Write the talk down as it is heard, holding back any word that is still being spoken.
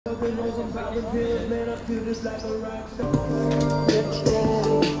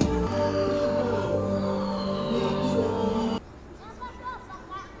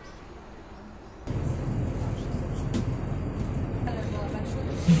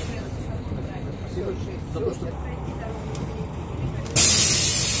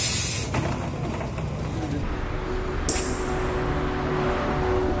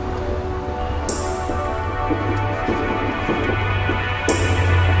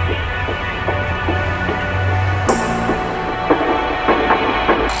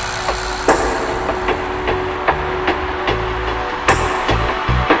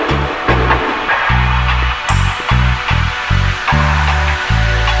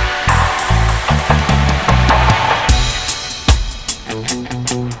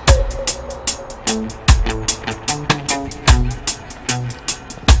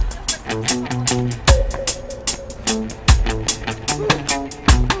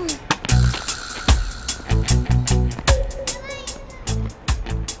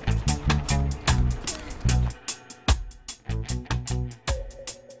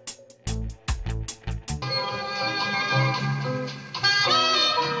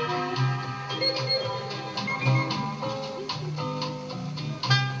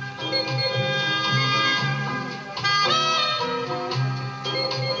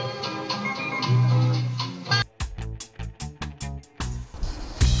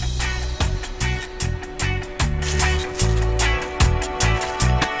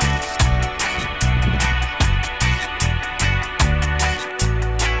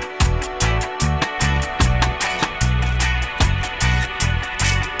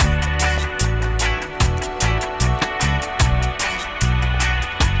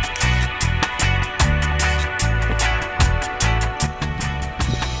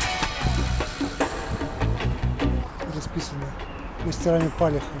Мастерами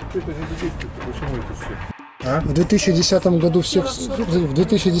палиха. Почему это все? В 2010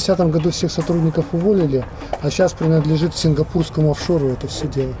 году всех сотрудников уволили, а сейчас принадлежит сингапурскому офшору это все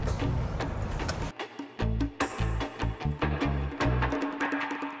дело.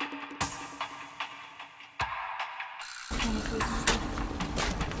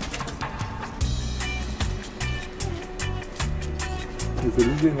 Это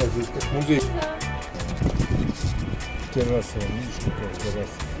людей надо здесь как музей. Терраса, видишь, какая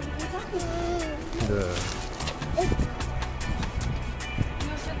терраса. Да.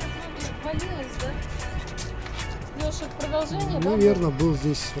 Леша, продолжение, наверное, был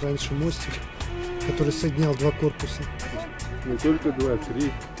здесь раньше мостик, который соединял два корпуса. Не только два,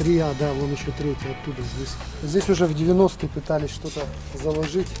 три. Три, да, вон еще третий оттуда здесь. Здесь уже в 90-е пытались что-то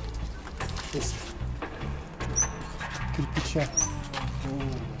заложить из кирпича.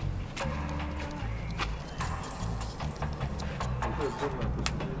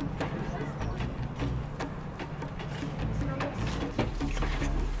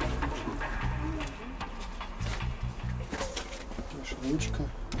 Ручка.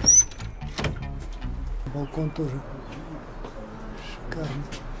 Балкон тоже шикарный.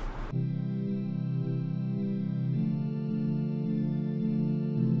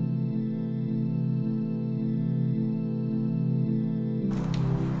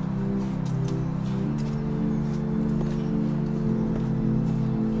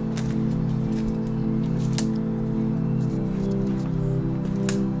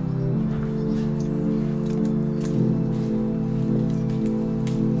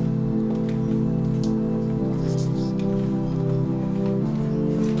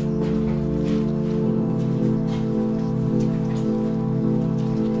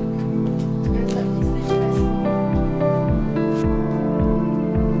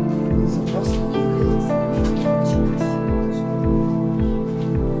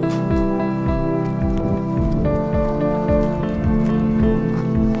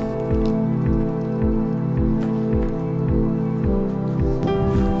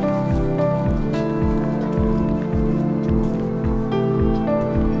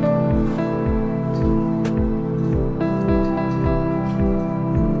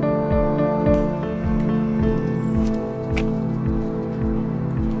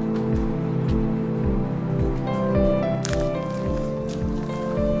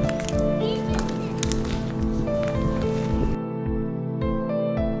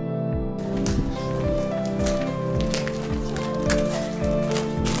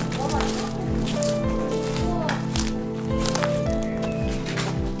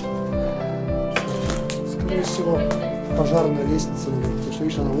 Скорее всего, пожарная лестница, потому что,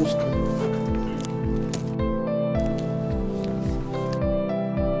 видишь, она узкая.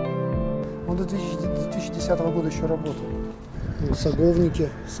 Он до 2010 года еще работал. Ну, саговники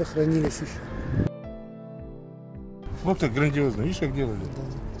сохранились еще. Вот так грандиозно. Видишь, как делали? Да.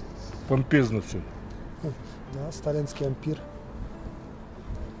 Помпезно все. Да, сталинский ампир.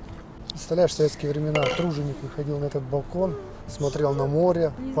 Представляешь, в советские времена труженик выходил на этот балкон, смотрел на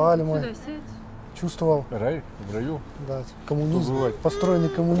море, пальмы, чувствовал, Рай в раю. да, коммунизм, Побывать. построенный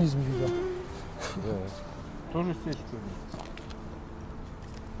коммунизм видел. Да. Тоже сеть, что ли?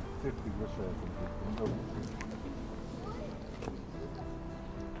 Сеть приглашает.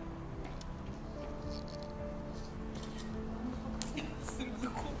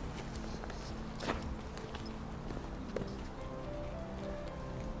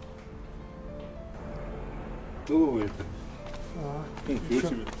 Столовая это. Ничего еще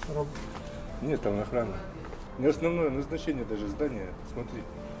себе. Нет, там охрана. Не основное назначение даже здания. Смотри.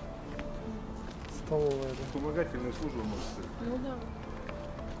 столовая, да. Вспомогательная служба может быть. Ну да.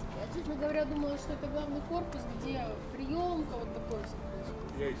 Я, честно говоря, думала, что это главный корпус, где приемка вот такой.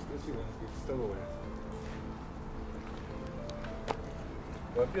 Я их спросил, они говорят, столовая.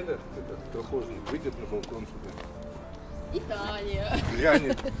 В обедах этот колхозник выйдет на балкон сюда. Италия.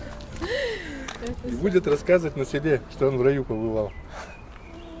 Глянет. И будет рассказывать на селе, что он в раю побывал.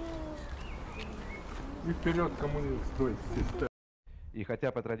 И вперед коммунизм строй. И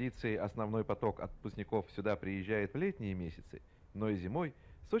хотя по традиции основной поток отпускников сюда приезжает в летние месяцы, но и зимой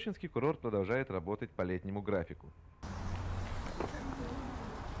сочинский курорт продолжает работать по летнему графику.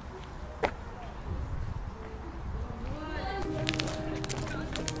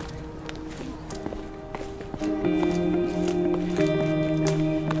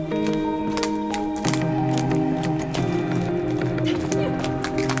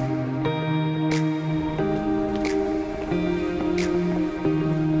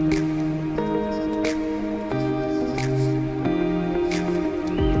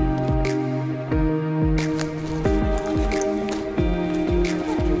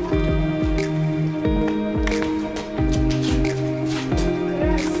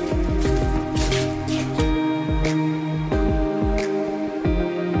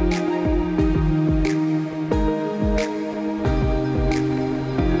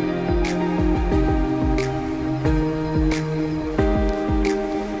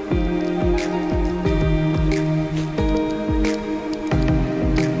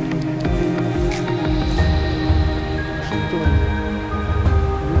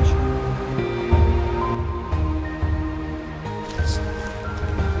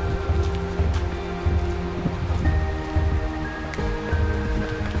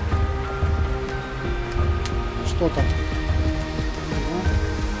 Что там?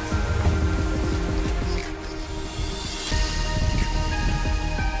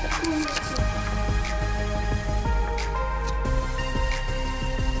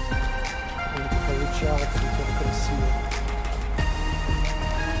 Получается, как красиво.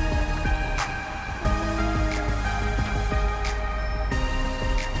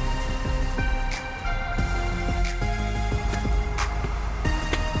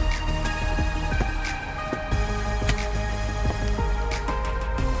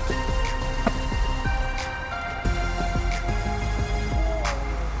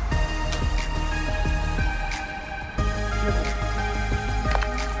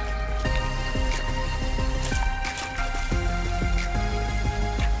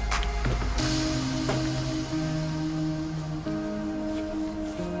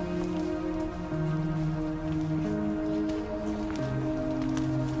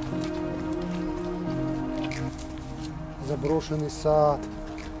 Заброшенный сад.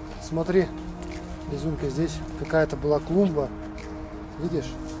 Смотри, Лизунька, здесь какая-то была клумба.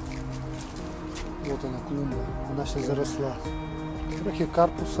 Видишь? Вот она клумба. Она сейчас заросла.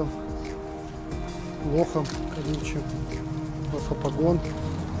 Трохикарпусом, лохом колючим, лохопогон.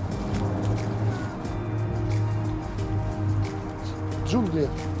 Джунгли.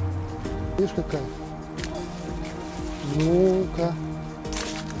 Видишь какая? Ну-ка.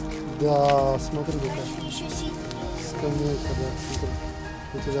 Да, смотри какая. Скамейка, да, смотри.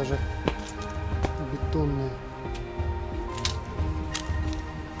 Эти даже бетонные.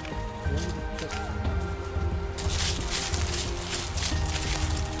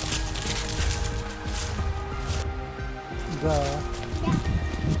 Да.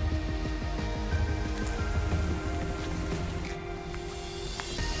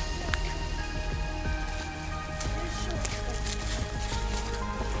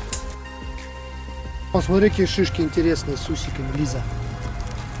 Посмотри, какие шишки интересные с усиками, Лиза.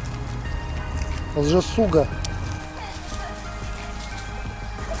 Лжесуга.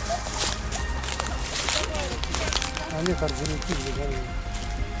 А нет, Орджоникидзе, да.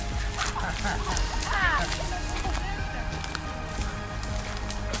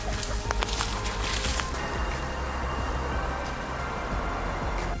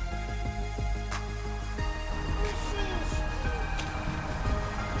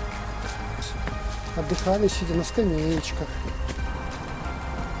 Отдыхали, сидя на скамеечках.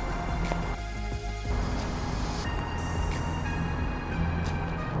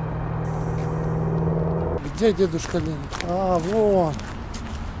 Где дедушка Ленин? А, вон.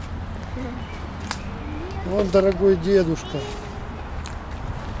 Вон, дорогой дедушка.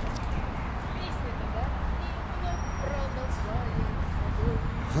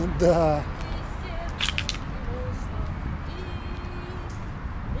 Да.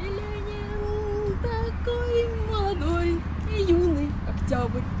 И Ленин такой молодой и юный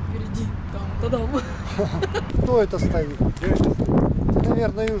октябрь впереди. Там-та-дам. Кто это стоит? Ты,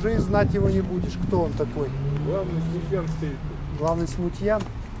 наверное, уже и знать его не будешь. Кто он такой? Главный смутьян стоит. Главный смутьян?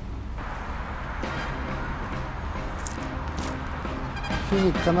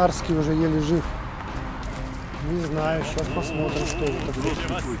 Финик Канарский уже еле жив. Не знаю, сейчас посмотрим, что это такое.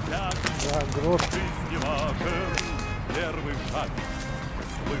 Да, грош.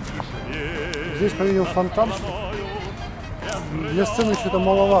 Здесь, по-видимому, фонтан. Для сцены что-то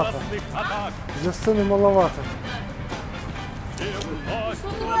маловато. Для сцены маловато.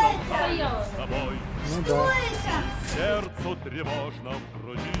 Ну да. Сердцу тревожно в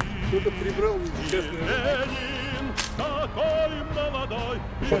груди. Кто-то прибрал, честно. Такой молодой.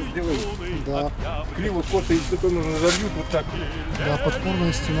 Сейчас сделаем. Да. Криво косы из бетона разобьют вот так. Да,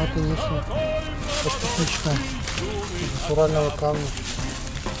 подпорная стена, конечно, эстетичная. Из натурального камня.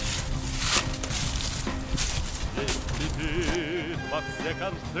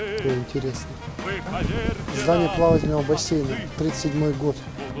 Было интересно. Здание плавательного бассейна, 37-й год.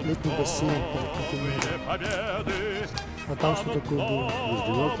 Летний бассейн. А там что такое было?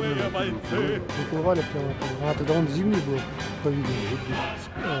 Выплывали прямо там. А, тогда он зимний был, по-видимому.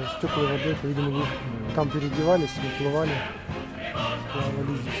 С теплой водой, по-видимому, там переодевались, выплывали,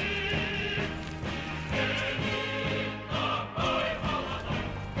 плавали здесь.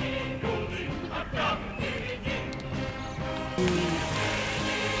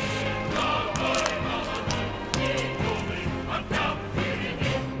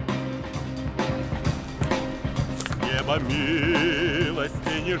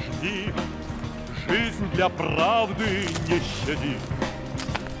 Милости не жди, жизнь для правды не щади.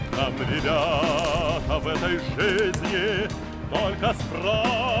 Нам, ребята, в этой жизни только с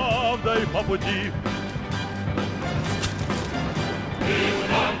правдой по пути. И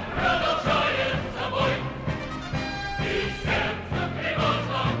он продолжает собой, и сердце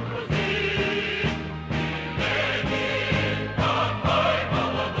тревожно в груди. Ленин такой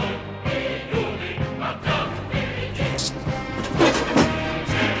молодой и юный октябрь.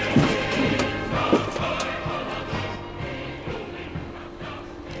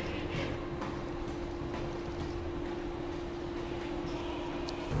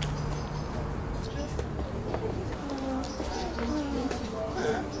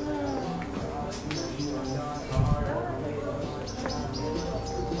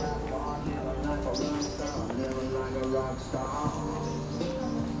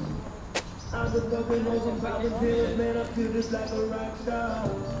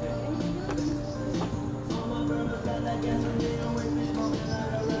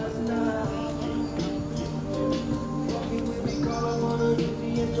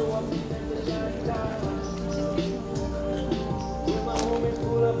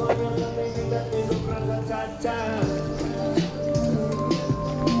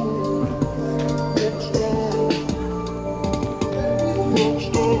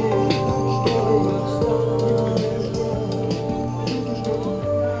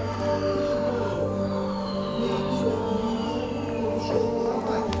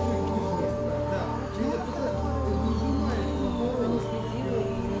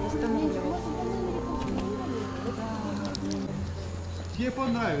 Тебе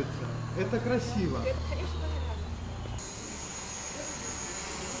понравится, это красиво.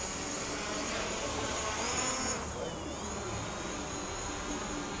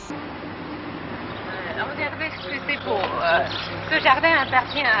 Regardez ce que c'est beau. Ce jardin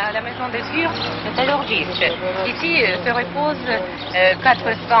appartient à la maison des métallurgistes. Ici se reposent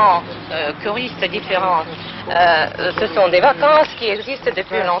 400 choristes différents. Ce sont des vacances qui existent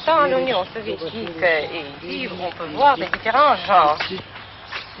depuis longtemps en Union soviétique. Et ici, on peut voir des différents genres.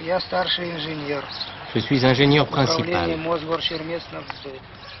 Je suis ingénieur principal.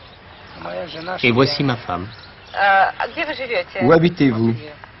 Et voici ma femme. Где вы живете? Où habitez-vous?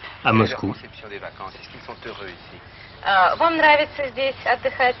 À Moscou. Вам нравится здесь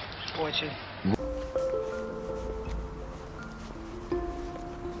отдыхать? Очень.